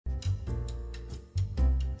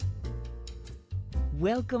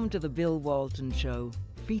Welcome to the Bill Walton Show,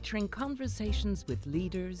 featuring conversations with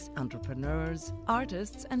leaders, entrepreneurs,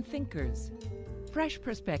 artists, and thinkers. Fresh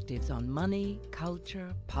perspectives on money,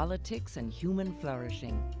 culture, politics, and human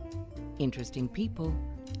flourishing. Interesting people,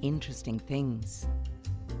 interesting things.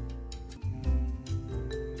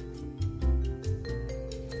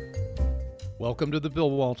 Welcome to the Bill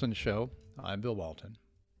Walton Show. I'm Bill Walton.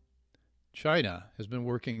 China has been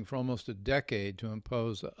working for almost a decade to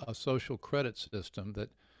impose a social credit system that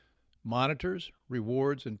monitors,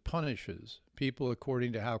 rewards, and punishes people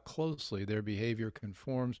according to how closely their behavior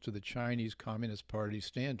conforms to the Chinese Communist Party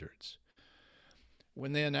standards.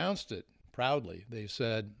 When they announced it, proudly, they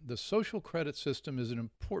said, the social credit system is an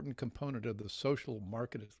important component of the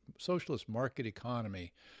socialist market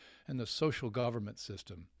economy and the social government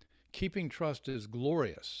system. Keeping trust is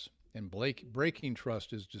glorious, and breaking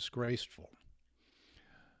trust is disgraceful.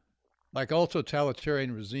 Like all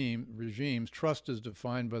totalitarian regimes, trust is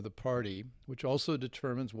defined by the party, which also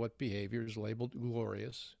determines what behavior is labeled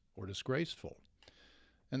glorious or disgraceful.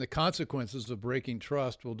 And the consequences of breaking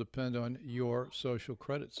trust will depend on your social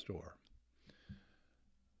credit score.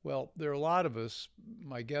 Well, there are a lot of us,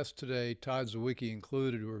 my guest today, Todd Zywicki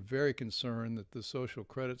included, who are very concerned that the social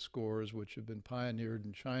credit scores, which have been pioneered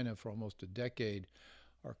in China for almost a decade,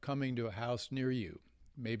 are coming to a house near you,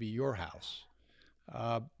 maybe your house.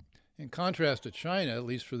 In contrast to China, at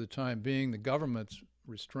least for the time being, the government's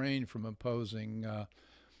restrained from imposing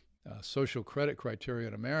social credit criteria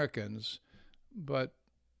on Americans, but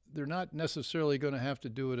they're not necessarily going to have to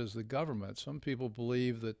do it as the government. Some people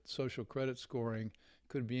believe that social credit scoring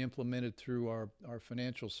could be implemented through our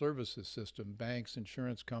financial services system, banks,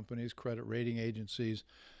 insurance companies, credit rating agencies,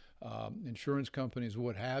 insurance companies,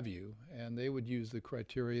 what have you, and they would use the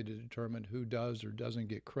criteria to determine who does or doesn't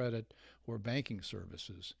get credit or banking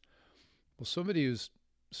services. Well, somebody who's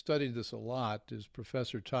studied this a lot is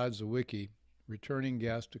Professor Todd Zywicki, returning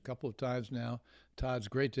guest a couple of times now. Todd's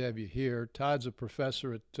great to have you here. Todd's a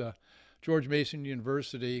professor at George Mason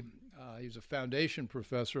University. He's a foundation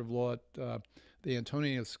professor of law at the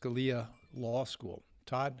Antonin Scalia Law School.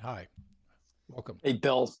 Todd, hi. Welcome. Hey,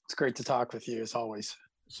 Bill. It's great to talk with you, as always.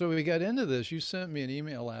 So we got into this. You sent me an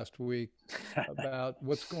email last week about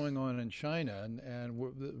what's going on in China,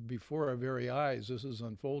 and before our very eyes, this is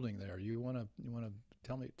unfolding there. You want to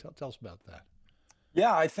tell us about that?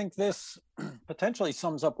 Yeah, I think this potentially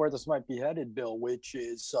sums up where this might be headed, Bill, which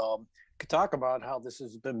is could talk about how this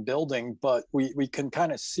has been building, but we can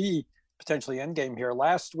kind of see potentially endgame here.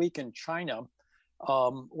 Last week in China,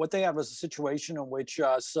 what they have is a situation in which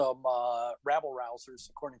some rabble rousers,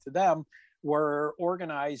 according to them, were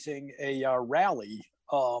organizing a rally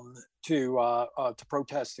to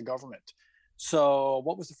protest the government. So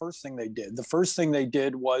what was the first thing they did? The first thing they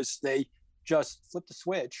did was they just flipped a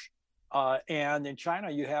switch. And in China,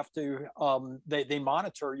 you have to, they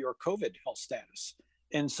monitor your COVID health status.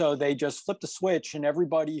 And so they just flipped a switch, and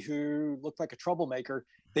everybody who looked like a troublemaker,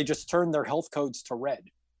 they just turned their health codes to red.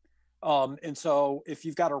 And so if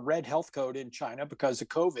you've got a red health code in China because of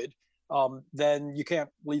COVID, then you can't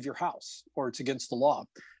leave your house, or it's against the law.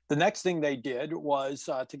 The next thing they did was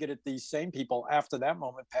to get at these same people after that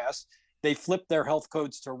moment passed, they flipped their health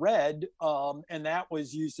codes to red, and that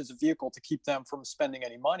was used as a vehicle to keep them from spending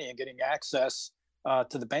any money and getting access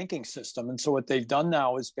to the banking system. And so what they've done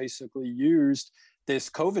now is basically used this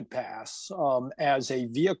COVID pass as a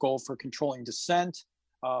vehicle for controlling dissent,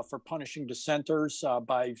 for punishing dissenters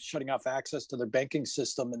by shutting off access to their banking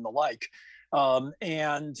system and the like.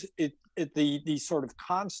 And the sort of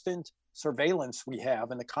constant surveillance we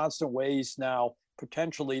have and the constant ways now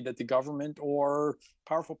potentially that the government or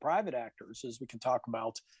powerful private actors, as we can talk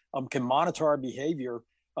about, can monitor our behavior.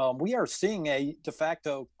 We are seeing a de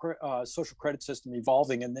facto social credit system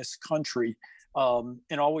evolving in this country.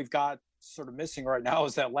 And all we've got sort of missing right now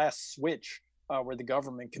is that last switch where the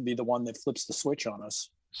government can be the one that flips the switch on us.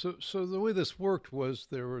 So the way this worked was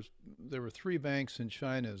there were three banks in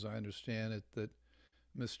China, as I understand it, that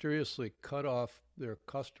mysteriously cut off their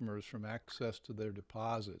customers from access to their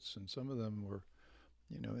deposits, and some of them were,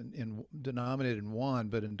 in denominated in yuan,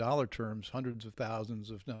 but in dollar terms, hundreds of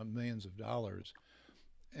thousands, if not millions of dollars.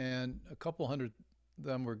 And a couple hundred of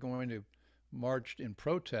them were going to march in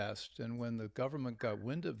protest. And when the government got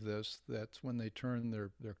wind of this, that's when they turned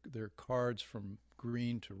their cards from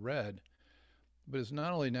green to red. But it's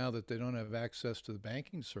not only now that they don't have access to the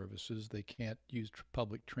banking services, they can't use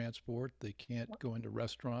public transport, they can't go into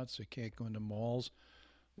restaurants, they can't go into malls.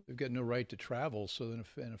 They've got no right to travel, so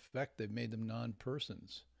in effect, they've made them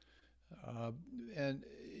non-persons. And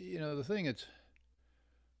the thing,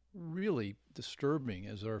 really disturbing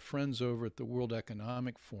is our friends over at the World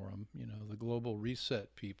Economic Forum, you know, the global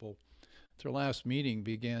reset people. At their last meeting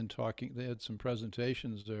began talking, they had some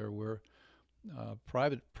presentations there where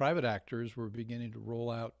private actors were beginning to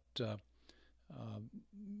roll out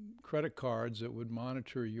credit cards that would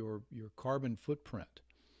monitor your carbon footprint.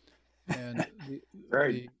 And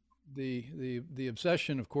Right. the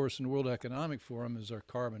obsession, of course, in the World Economic Forum is our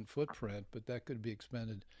carbon footprint, but that could be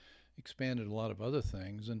expanded a lot of other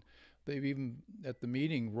things. And they've even at the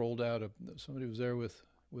meeting rolled out somebody was there with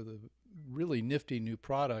a really nifty new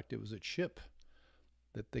product. It was a chip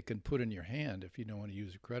that they can put in your hand if you don't want to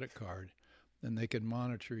use a credit card. Then they can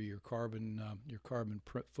monitor your carbon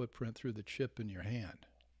footprint through the chip in your hand.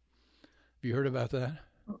 Have you heard about that?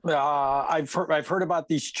 I've heard about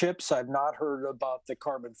these chips. I've not heard about the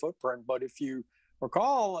carbon footprint. But if you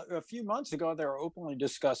recall, a few months ago, they were openly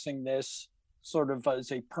discussing this sort of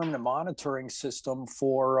as a permanent monitoring system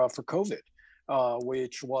for COVID,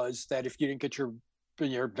 which was that if you didn't get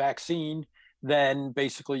your vaccine, then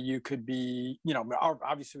basically you could be, you know,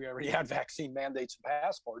 obviously we already had vaccine mandates and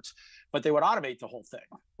passports, but they would automate the whole thing,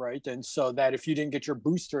 right? And so that if you didn't get your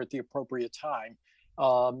booster at the appropriate time,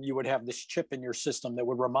 you would have this chip in your system that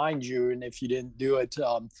would remind you, and if you didn't do it,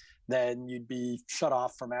 then you'd be shut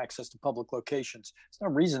off from access to public locations. There's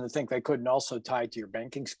no reason to think they couldn't also tie to your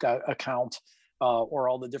banking account or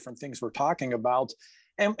all the different things we're talking about.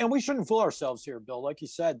 And we shouldn't fool ourselves here, Bill. Like you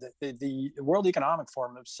said, the World Economic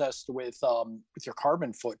Forum obsessed with your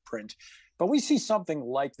carbon footprint, but we see something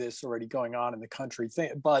like this already going on in the country,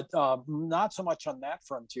 but not so much on that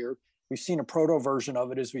frontier. We've seen a proto version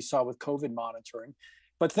of it, as we saw with COVID monitoring.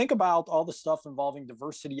 But think about all the stuff involving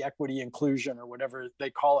diversity, equity, inclusion, or whatever they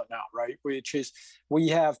call it now, right? Which is we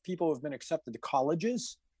have people who have been accepted to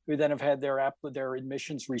colleges who then have had their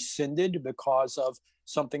admissions rescinded because of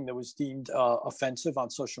something that was deemed offensive on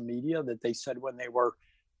social media that they said when they were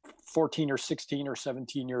 14 or 16 or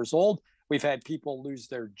 17 years old. We've had people lose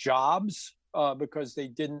their jobs because they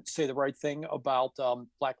didn't say the right thing about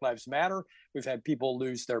Black Lives Matter. We've had people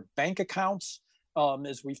lose their bank accounts,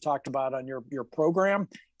 as we've talked about on your program,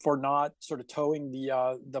 for not sort of towing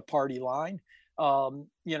the party line. You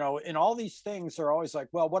know, and all these things are always like,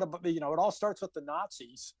 well, what about, you know, it all starts with the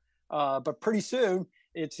Nazis, but pretty soon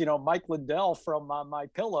it's, you know, Mike Lindell from My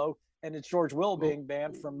Pillow, and it's George Will being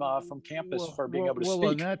banned from campus for being able to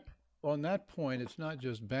speak. On that point, it's not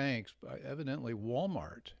just banks. Evidently,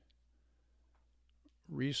 Walmart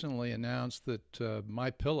recently announced that My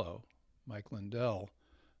Pillow, Mike Lindell,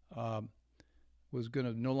 was going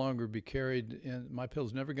to no longer be carried in. My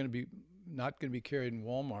Pillow's not going to be carried in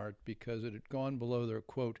Walmart because it had gone below their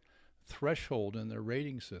quote threshold in their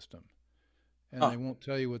rating system, and they won't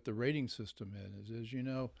tell you what the rating system is. As you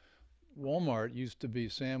know, Walmart used to be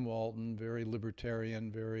Sam Walton, very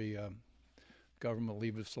libertarian, very government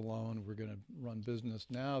leave us alone. We're going to run business.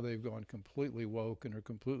 Now they've gone completely woke and are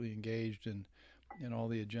completely engaged in all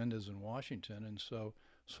the agendas in Washington, and so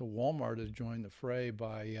Walmart has joined the fray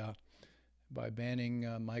by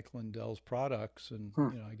banning Mike Lindell's products, and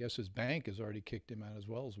you know, I guess his bank has already kicked him out as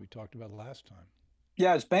well, as we talked about last time.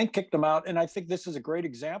 Yeah, his bank kicked him out, and I think this is a great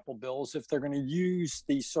example, Bill, is if they're going to use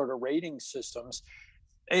these sort of rating systems.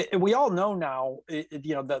 We all know now,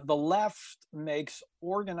 you know, that the left makes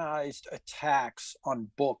organized attacks on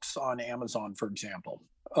books on Amazon, for example,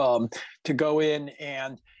 to go in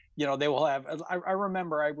and, you know, they will have, I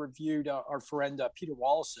remember I reviewed our friend Peter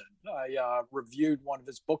Wallison. I reviewed one of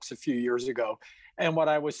his books a few years ago. And what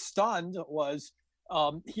I was stunned was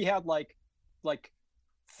he had like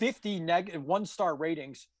 50 negative 1-star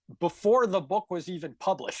ratings before the book was even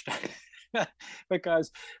published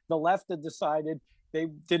because the left had decided they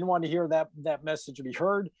didn't want to hear that message to be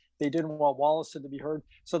heard. They didn't want Wallison to be heard.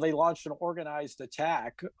 So they launched an organized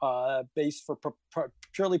attack based for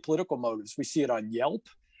purely political motives. We see it on Yelp.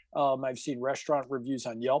 I've seen restaurant reviews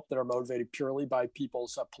on Yelp that are motivated purely by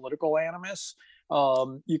people's political animus.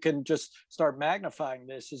 You can just start magnifying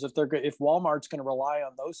this as if Walmart's going to rely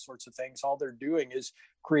on those sorts of things. All they're doing is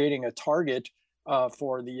creating a target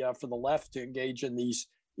for the left to engage in these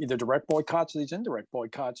either direct boycotts or these indirect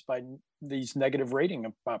boycotts by these negative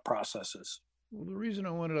rating processes. Well, the reason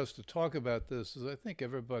I wanted us to talk about this is I think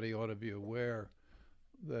everybody ought to be aware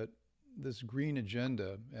that this green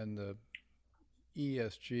agenda and the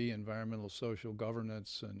ESG, environmental social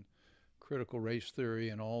governance, and critical race theory,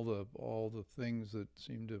 and all the things that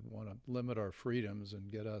seem to want to limit our freedoms and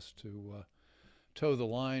get us to toe the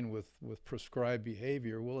line with prescribed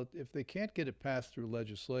behavior. Well, if they can't get it passed through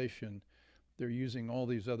legislation, they're using all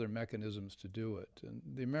these other mechanisms to do it. And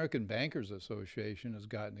the American Bankers Association has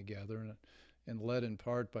gotten together, and and led in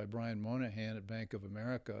part by Brian Moynihan at Bank of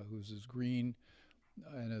America, who's as green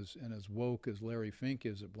and as woke as Larry Fink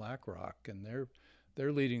is at BlackRock, and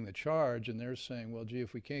they're leading the charge, and they're saying, well, gee,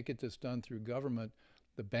 if we can't get this done through government,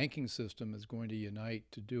 the banking system is going to unite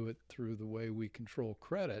to do it through the way we control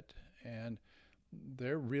credit. And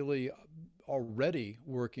they're really already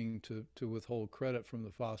working to withhold credit from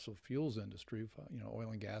the fossil fuels industry,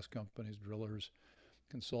 oil and gas companies, drillers,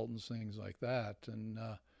 consultants, things like that. And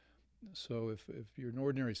so if you're an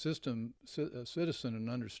ordinary citizen and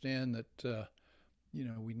understand that,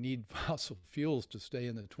 we need fossil fuels to stay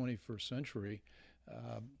in the 21st century,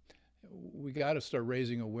 we got to start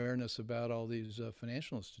raising awareness about all these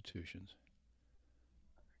financial institutions.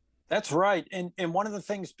 That's right. And one of the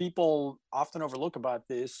things people often overlook about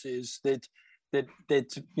this is that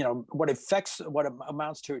what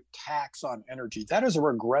amounts to a tax on energy, that is a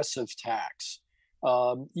regressive tax.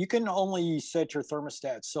 You can only set your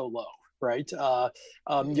thermostat so low, right?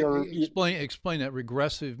 Explain that.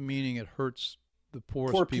 Regressive meaning it hurts the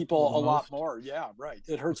poor people a lot more. Yeah, right.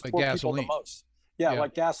 It hurts like poor gasoline. people the most. Yeah,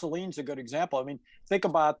 like gasoline's a good example. I mean, think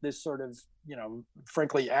about this sort of,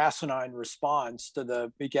 frankly, asinine response to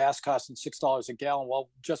the gas costing $6 a gallon. Well,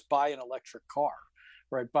 just buy an electric car,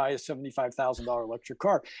 right? Buy a $75,000 electric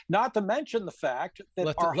car. Not to mention the fact that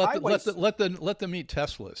let them eat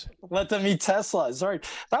Teslas. Let them eat Teslas, right?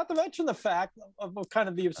 Not to mention the fact of kind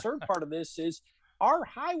of the absurd part of this is our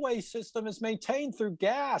highway system is maintained through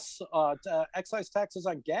gas, excise taxes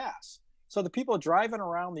on gas. So the people driving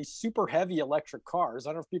around these super heavy electric cars,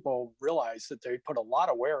 I don't know if people realize that they put a lot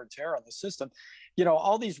of wear and tear on the system.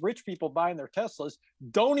 All these rich people buying their Teslas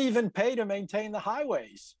don't even pay to maintain the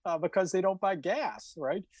highways because they don't buy gas,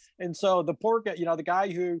 right? And so the poor guy, the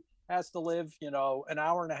guy who has to live, an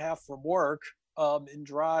hour and a half from work and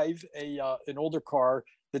drive an older car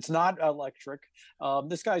that's not electric.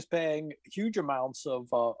 This guy's paying huge amounts of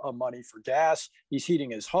money for gas. He's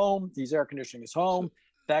heating his home. He's air conditioning his home.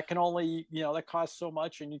 That can only, that costs so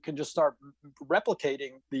much, and you can just start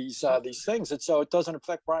replicating these things. And so it doesn't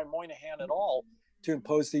affect Brian Moynihan at all to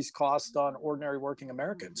impose these costs on ordinary working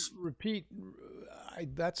Americans.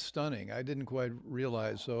 That's stunning. I didn't quite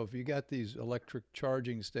realize. So if you got these electric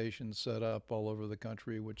charging stations set up all over the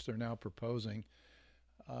country, which they're now proposing,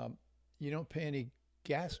 you don't pay any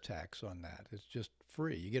gas tax on that. It's just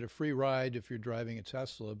free. You get a free ride if you're driving a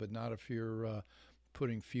Tesla, but not if you're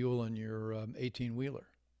putting fuel in your 18-wheeler.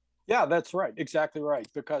 Yeah, that's right. Exactly right.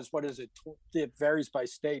 Because what is it? It varies by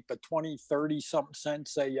state, but 20, 30 something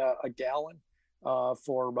cents a gallon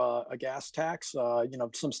for a gas tax.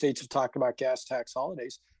 Some states have talked about gas tax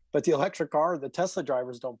holidays, but the electric car, the Tesla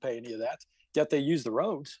drivers don't pay any of that, yet they use the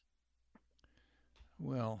roads.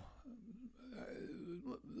 Well,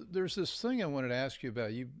 there's this thing I wanted to ask you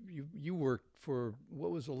about. You worked for,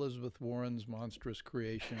 what was Elizabeth Warren's monstrous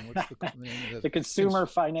creation? What's the name of it? The Consumer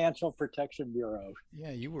Financial Protection Bureau.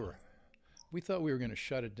 Yeah, we thought we were going to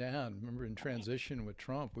shut it down. Remember, in transition with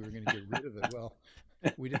Trump, we were going to get rid of it. Well,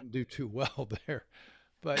 we didn't do too well there.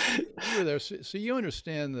 But you were there, so you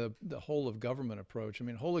understand the whole of government approach. I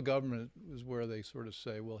mean, whole of government is where they sort of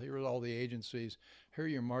say, well, here are all the agencies, here are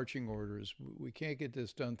your marching orders. We can't get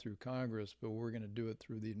this done through Congress, but we're going to do it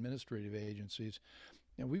through the administrative agencies.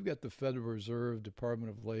 And we've got the Federal Reserve,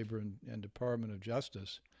 Department of Labor, and Department of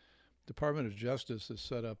Justice. Department of Justice has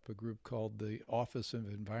set up a group called the Office of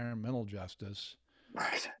Environmental Justice.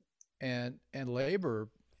 Right. And Labor,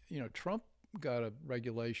 Trump got a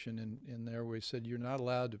regulation in there where he said you're not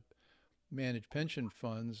allowed to manage pension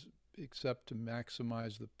funds except to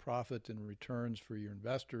maximize the profit and returns for your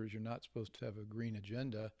investors. You're not supposed to have a green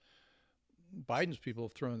agenda. Biden's people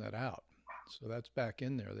have thrown that out. So that's back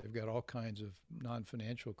in there. They've got all kinds of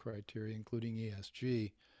non-financial criteria, including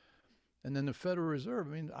ESG. And then the Federal Reserve.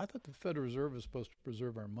 I mean, I thought the Federal Reserve was supposed to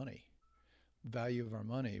preserve our money, value of our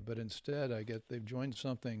money, but instead they've joined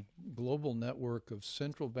something, global network of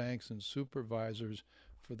central banks and supervisors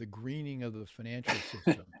for the greening of the financial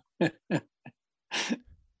system.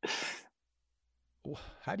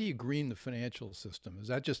 How do you green the financial system? Is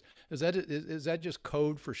that just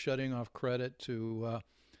code for shutting off credit to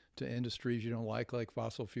industries you don't like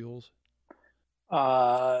fossil fuels?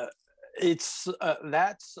 That's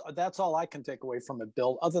all I can take away from it,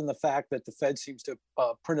 Bill, other than the fact that the Fed seems to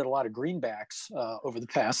have printed a lot of greenbacks over the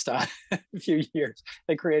past few years.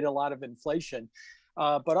 They created a lot of inflation.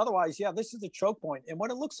 But otherwise, yeah, this is the choke point. And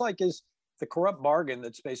what it looks like is the corrupt bargain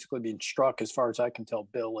that's basically being struck, as far as I can tell,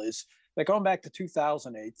 Bill, is that going back to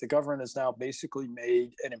 2008, the government has now basically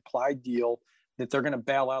made an implied deal that they're going to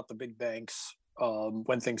bail out the big banks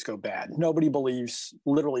when things go bad.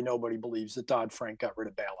 Literally nobody believes that Dodd-Frank got rid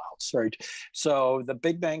of bailouts, right? So the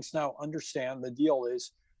big banks now understand the deal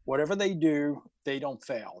is whatever they do, they don't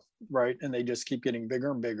fail, right? And they just keep getting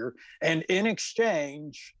bigger and bigger. And in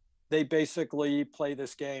exchange, they basically play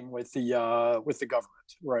this game with the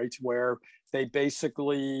government, right? Where they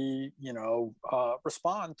basically,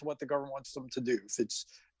 respond to what the government wants them to do. If it's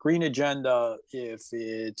green agenda, if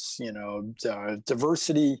it's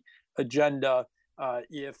diversity agenda,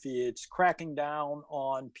 if it's cracking down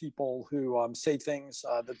on people who say things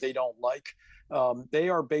that they don't like, they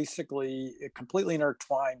are basically completely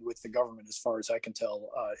intertwined with the government, as far as I can tell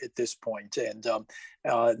at this point. And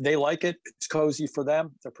they like it. It's cozy for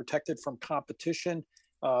them. They're protected from competition.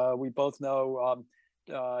 We both know,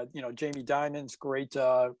 Jamie Dimon's great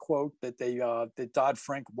quote that that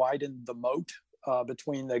Dodd-Frank widened the moat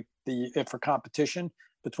between for competition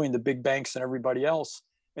between the big banks and everybody else.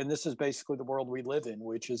 And this is basically the world we live in,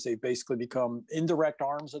 which is they basically become indirect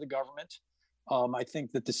arms of the government. I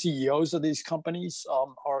think that the CEOs of these companies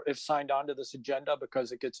have signed on to this agenda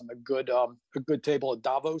because it gets them a good table at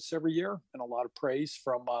Davos every year and a lot of praise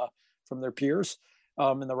from their peers.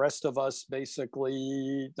 And the rest of us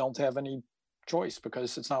basically don't have any choice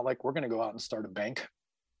because it's not like we're going to go out and start a bank.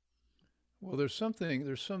 Well, there's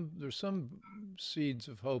some seeds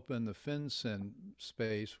of hope in the FinCEN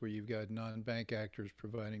space where you've got non-bank actors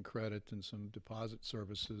providing credit and some deposit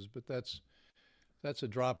services, but that's a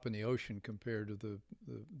drop in the ocean compared to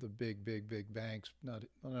the big banks, not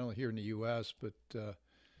only here in the U.S. but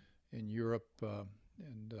in Europe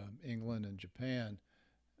and England and Japan.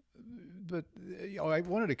 But I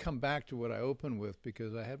wanted to come back to what I opened with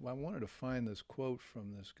because I wanted to find this quote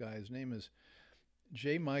from this guy. His name is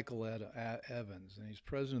J. Michael Evans, and he's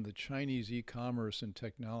president of the Chinese e-commerce and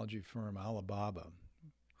technology firm Alibaba.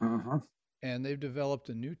 Uh-huh. And they've developed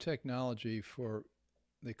a new technology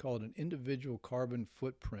they call it an individual carbon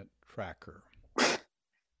footprint tracker.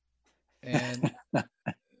 And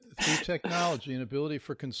through technology and ability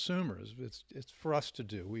for consumers, it's for us to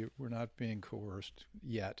do. We're not being coerced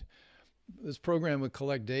yet. This program would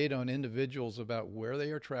collect data on individuals about where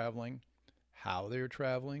they are traveling, how they are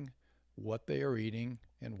traveling, what they are eating,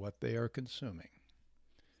 and what they are consuming.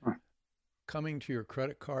 Coming to your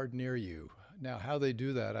credit card near you. Now, how they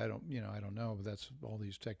do that, I don't know, but that's all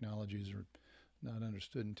these technologies are not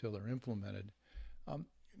understood until they're implemented.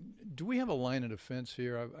 Do we have a line of defense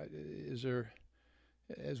here? Is there,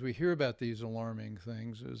 as we hear about these alarming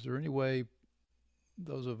things, is there any way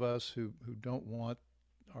those of us who don't want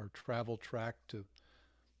our travel track to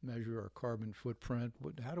measure our carbon footprint,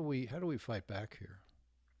 how do we fight back here?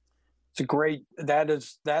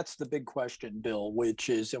 That's the big question, Bill, which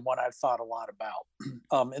is, and what I've thought a lot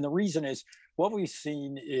about. And the reason is what we've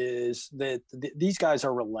seen is that these guys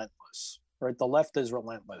are relentless, right? The left is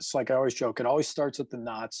relentless. Like I always joke, it always starts with the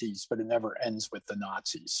Nazis, but it never ends with the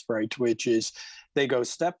Nazis, right? Which is they go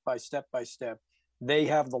step by step by step. They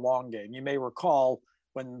have the long game. You may recall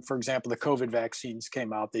when, for example, the COVID vaccines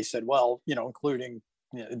came out, they said, well, including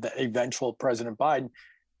the eventual President Biden,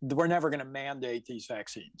 we're never going to mandate these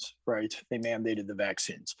vaccines, right? They mandated the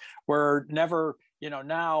vaccines. We're never,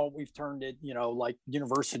 now we've turned it, like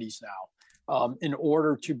universities now, in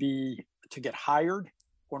order to get hired,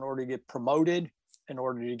 or in order to get promoted, in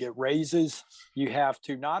order to get raises, you have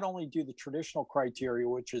to not only do the traditional criteria,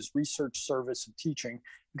 which is research, service, and teaching.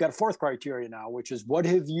 You've got a fourth criteria now, which is what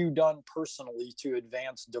have you done personally to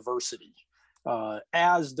advance diversity,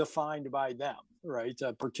 as defined by them, right?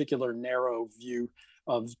 A particular narrow view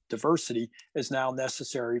of diversity is now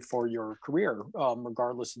necessary for your career,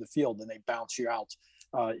 regardless of the field, and they bounce you out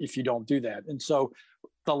if you don't do that. And so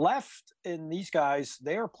the left and these guys,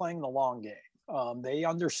 they are playing the long game. They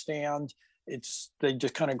understand they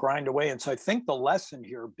just kind of grind away. And so I think the lesson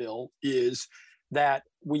here, Bill, is that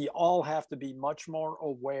we all have to be much more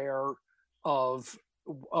aware of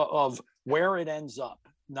where it ends up,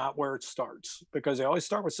 not where it starts, because they always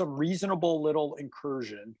start with some reasonable little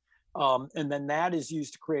incursion. And then that is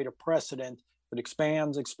used to create a precedent that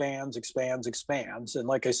expands. And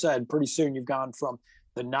like I said, pretty soon you've gone from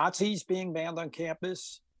the Nazis being banned on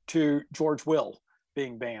campus to George Will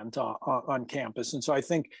being banned on campus. And so I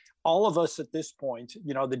think all of us at this point,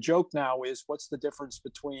 the joke now is what's the difference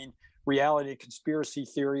between reality and conspiracy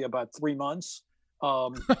theory about 3 months?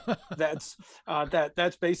 That's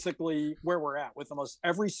basically where we're at with almost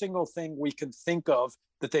every single thing we can think of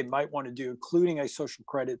that they might want to do, including a social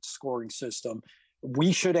credit scoring system.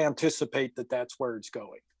 We should anticipate that that's where it's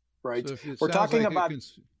going, right? So we're talking like about.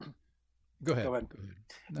 Go ahead.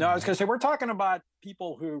 No, I was going to say we're talking about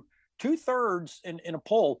people who 2/3 in a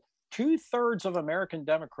poll 2/3 of American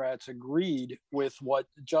Democrats agreed with what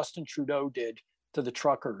Justin Trudeau did to the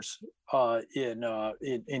truckers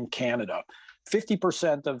in Canada.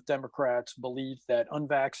 50% of Democrats believe that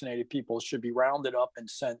unvaccinated people should be rounded up and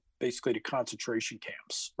sent basically to concentration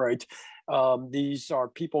camps, right? These are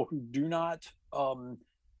people who do not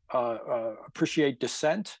appreciate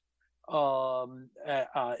dissent.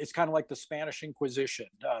 It's kind of like the Spanish Inquisition.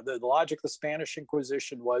 The logic of the Spanish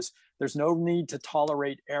Inquisition was there's no need to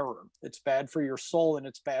tolerate error. It's bad for your soul and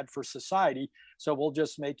it's bad for society. So we'll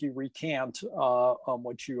just make you recant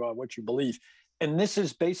what you believe. And this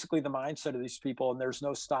is basically the mindset of these people. And there's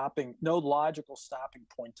no logical stopping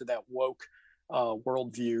point to that woke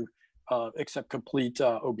worldview except complete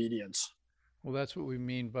obedience. Well, that's what we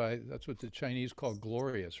mean by, that's what the Chinese call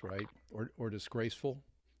glorious, right? Or disgraceful.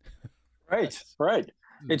 Right.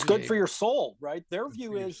 It's good for your soul, right? Their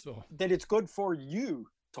view is that it's good for you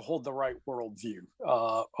to hold the right worldview,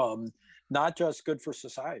 not just good for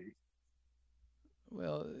society.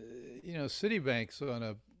 Well, Citibank's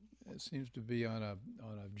it seems to be on a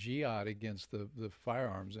jihad against the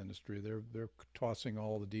firearms industry. They're tossing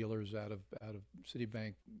all the dealers out of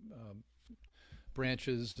Citibank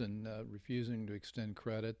branches and refusing to extend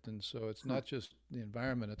credit. And so it's not just the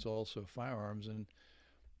environment; it's also firearms. And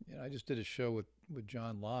I just did a show with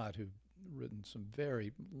John Lott, who's written some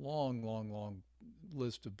very long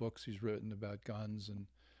list of books he's written about guns and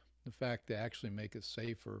the fact they actually make us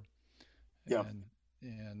safer. Yeah.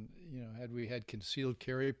 And had we had concealed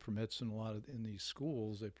carry permits in these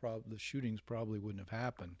schools, the shootings probably wouldn't have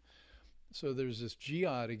happened. So there's this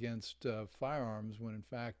jihad against firearms when in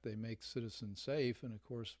fact they make citizens safe. And of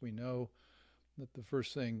course we know that the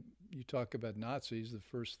first thing, you talk about Nazis, the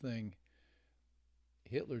first thing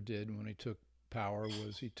Hitler did when he took power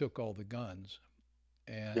was he took all the guns.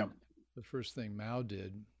 And the first thing Mao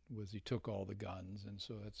did was he took all the guns. And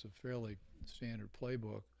so that's a fairly standard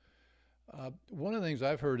playbook. One of the things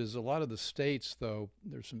I've heard is a lot of the states, though,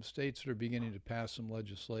 there's some states that are beginning to pass some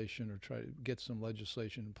legislation or try to get some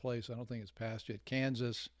legislation in place. I don't think it's passed yet.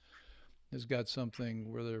 Kansas has got something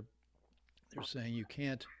where they're saying you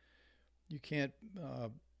can't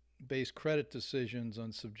base credit decisions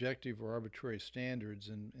on subjective or arbitrary standards,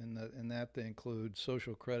 and that they include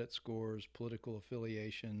social credit scores, political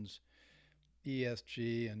affiliations,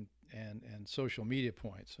 ESG, and social media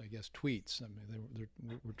points. I guess tweets. I mean,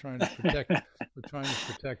 we're trying to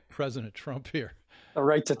protect President Trump here. The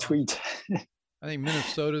right to tweet. I think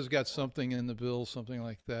Minnesota's got something in the bill, something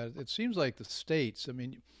like that. It seems like the states. I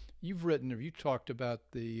mean, you talked about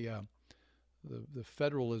the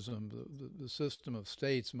federalism, the system of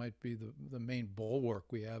states might be the main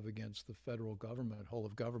bulwark we have against the federal government, whole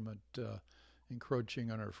of government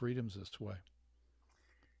encroaching on our freedoms this way.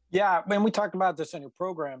 Yeah, and we talked about this on your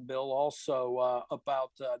program, Bill, also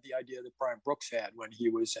about the idea that Brian Brooks had when he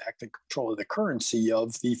was acting control of the currency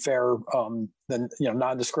of the fair,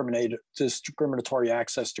 non-discriminatory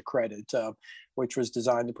access to credit, which was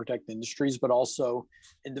designed to protect industries, but also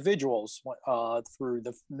individuals through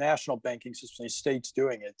the national banking system, the states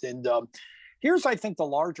doing it. And here's, I think, the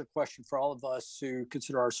larger question for all of us who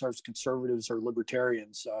consider ourselves conservatives or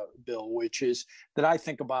libertarians, Bill, which is that I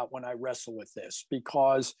think about when I wrestle with this,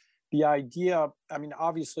 because the idea, I mean,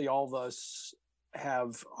 obviously all of us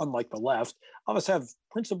have, unlike the left, all of us have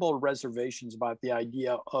principled reservations about the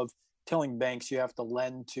idea of telling banks you have to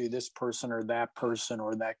lend to this person or that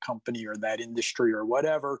company or that industry or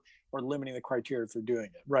whatever, or limiting the criteria for doing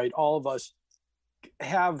it, right? All of us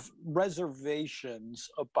have reservations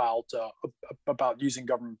about using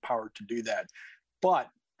government power to do that. But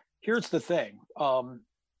here's the thing.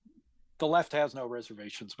 The left has no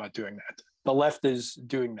reservations about doing that. The left is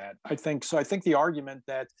doing that. I think the argument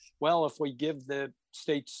that, well, if we give the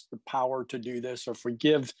states the power to do this, or if we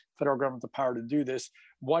give federal government the power to do this,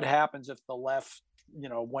 what happens if the left,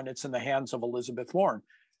 when it's in the hands of Elizabeth Warren?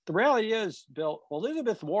 The reality is, Bill,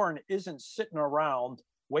 Elizabeth Warren isn't sitting around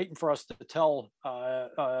waiting for us to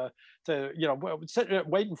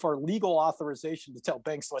waiting for legal authorization to tell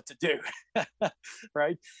banks what to do,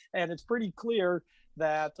 right? And it's pretty clear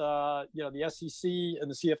that the SEC and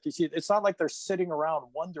the CFTC, it's not like they're sitting around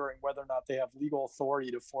wondering whether or not they have legal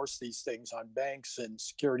authority to force these things on banks and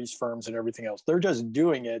securities firms and everything else. They're just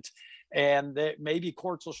doing it, and maybe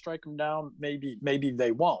courts will strike them down, maybe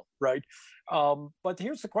they won't, right? But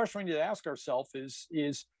here's the question we need to ask ourselves: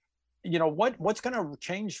 is what's going to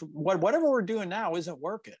change? Whatever we're doing now isn't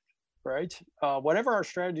working, right? Whatever our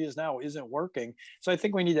strategy is now isn't working. So I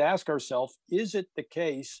think we need to ask ourselves: is it the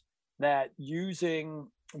case that using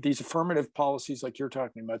these affirmative policies like you're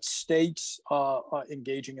talking about, states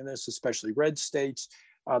engaging in this, especially red states,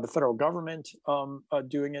 the federal government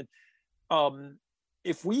doing it.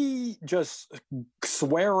 If we just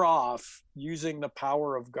swear off using the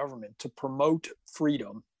power of government to promote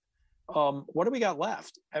freedom, what do we got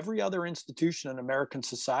left? Every other institution in American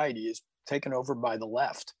society is taken over by the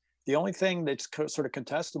left. The only thing that's sort of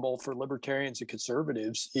contestable for libertarians and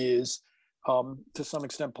conservatives is, to some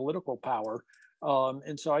extent, political power.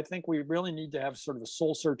 And so I think we really need to have sort of a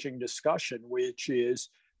soul-searching discussion, which is,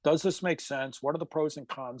 does this make sense? What are the pros and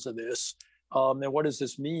cons of this? And what does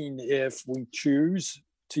this mean if we choose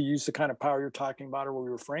to use the kind of power you're talking about, or we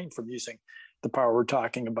refrain from using the power we're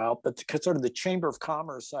talking about? But sort of the Chamber of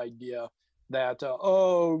Commerce idea that,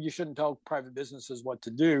 oh, you shouldn't tell private businesses what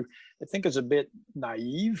to do, I think is a bit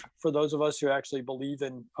naive for those of us who actually believe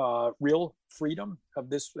in real freedom of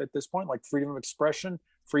this at this point, like freedom of expression,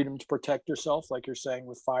 freedom to protect yourself, like you're saying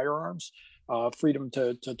with firearms, freedom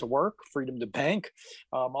to work, freedom to bank,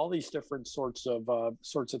 all these different sorts of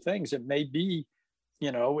things. It may be,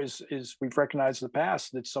 is we've recognized in the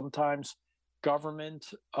past that sometimes government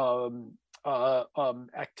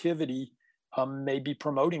activity may be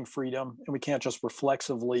promoting freedom, and we can't just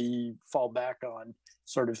reflexively fall back on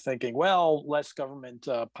sort of thinking, well, less government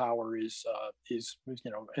power is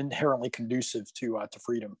inherently conducive to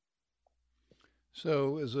freedom.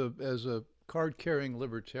 So, as a card-carrying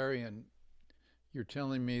libertarian, you're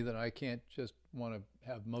telling me that I can't just want to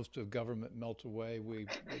have most of government melt away.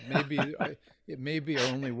 It may be our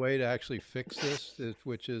only way to actually fix this,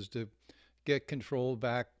 which is to get control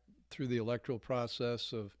back through the electoral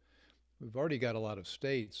process of. We've already got a lot of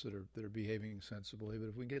states that are behaving sensibly, but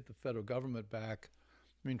if we get the federal government back,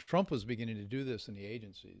 I mean, Trump was beginning to do this in the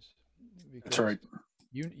agencies. That's right.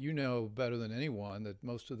 You know better than anyone that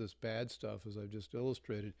most of this bad stuff, as I've just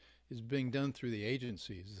illustrated, is being done through the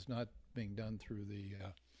agencies. It's not being done through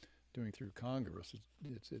through Congress.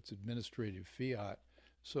 It's administrative fiat.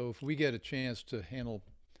 So if we get a chance to handle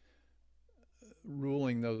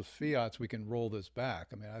ruling those fiats, we can roll this back.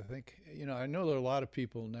 I mean, I think, I know there are a lot of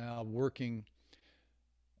people now working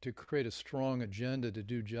to create a strong agenda to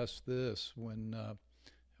do just this when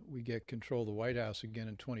we get control of the White House again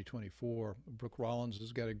in 2024. Brooke Rollins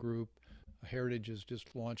has got a group. Heritage has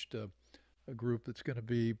just launched a group that's going to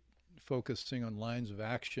be focusing on lines of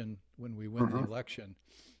action when we win the election.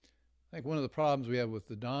 I think one of the problems we have with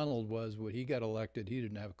the Donald was when he got elected, he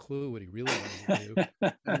didn't have a clue what he really wanted to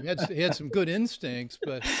do. I mean, he had some good instincts,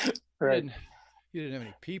 but right. he didn't have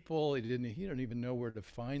any people. He didn't even know where to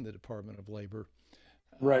find the Department of Labor.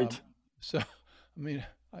 Right. So, I mean,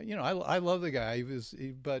 I love the guy.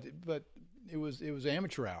 But it was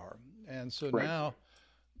amateur hour, and so right. now,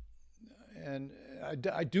 and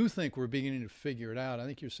I do think we're beginning to figure it out. I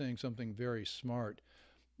think you're saying something very smart.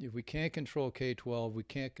 If we can't control K-12, we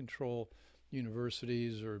can't control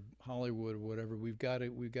universities or Hollywood or whatever. We've got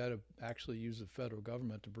to actually use the federal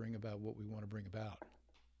government to bring about what we want to bring about.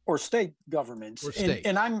 Or state governments. Or states.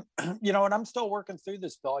 And I'm, and I'm still working through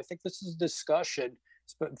this, Bill. I think this is a discussion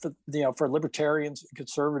for libertarians and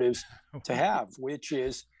conservatives to have, which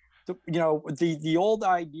is, the old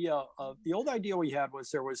idea we had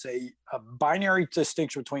was there was a binary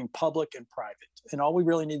distinction between public and private, and all we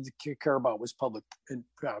really needed to care about was public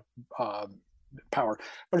power.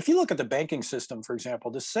 But if you look at the banking system, for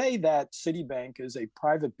example, to say that Citibank is a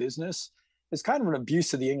private business is kind of an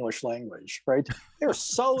abuse of the English language, right? They're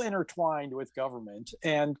so intertwined with government,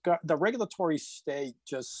 and the regulatory state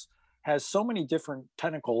just has so many different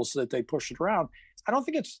tentacles that they push it around. I don't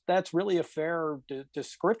think that's really a fair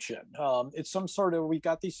description. It's some sort of, we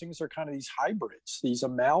got these things are kind of these hybrids, these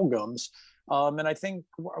amalgams. And I think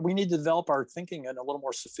we need to develop our thinking in a little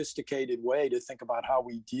more sophisticated way to think about how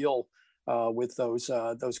we deal with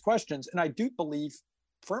those questions. And I do believe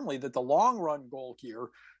firmly that the long run goal here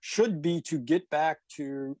should be to get back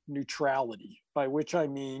to neutrality, by which I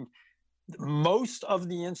mean most of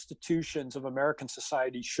the institutions of American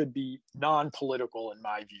society should be non-political, in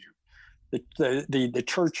my view. The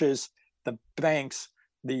churches, the banks,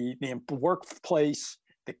 the workplace,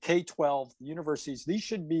 the K-12, the universities, these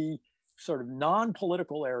should be sort of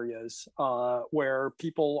non-political areas where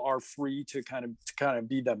people are free to kind of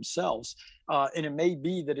be themselves. And it may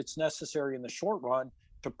be that it's necessary in the short run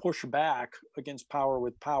to push back against power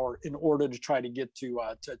with power in order to try to get to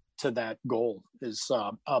that goal.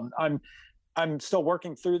 I'm still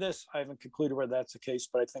working through this. I haven't concluded whether that's the case,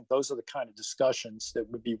 but I think those are the kind of discussions that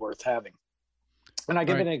would be worth having. And I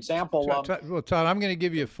give an example. Well, Todd, I'm going to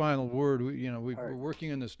give you a final word. We're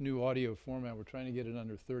working on this new audio format. We're trying to get it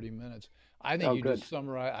under 30 minutes. I think just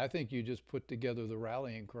summarize. I think you just put together the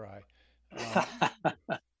rallying cry.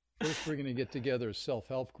 First, we're going to get together a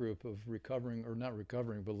self-help group of recovering, or not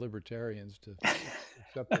recovering, but libertarians to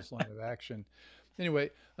accept this line of action.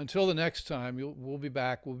 Anyway, until the next time, we'll be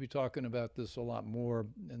back. We'll be talking about this a lot more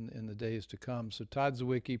in the days to come. So Todd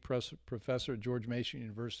Zywicki, professor at George Mason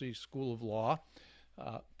University School of Law.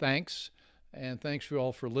 Thanks. And thanks you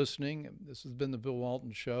all for listening. This has been the Bill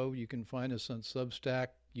Walton Show. You can find us on Substack,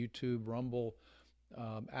 YouTube, Rumble,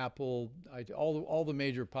 Apple, all the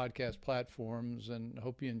major podcast platforms, and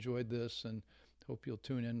hope you enjoyed this and hope you'll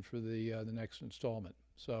tune in for the next installment.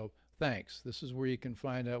 So thanks. This is where you can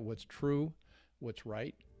find out what's true, what's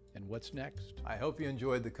right, and what's next. I hope you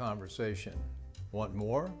enjoyed the conversation. Want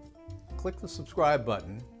more? Click the subscribe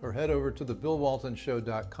button or head over to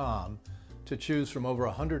thebillwaltonshow.com to choose from over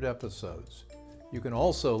 100 episodes. You can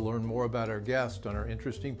also learn more about our guest on our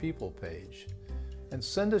Interesting People page. And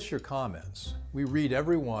send us your comments. We read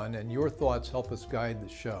every one, and your thoughts help us guide the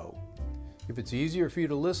show. If it's easier for you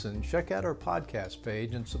to listen, check out our podcast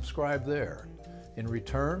page and subscribe there. In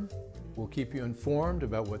return, we'll keep you informed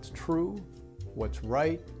about what's true, what's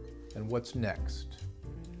right, and what's next.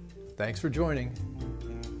 Thanks for joining.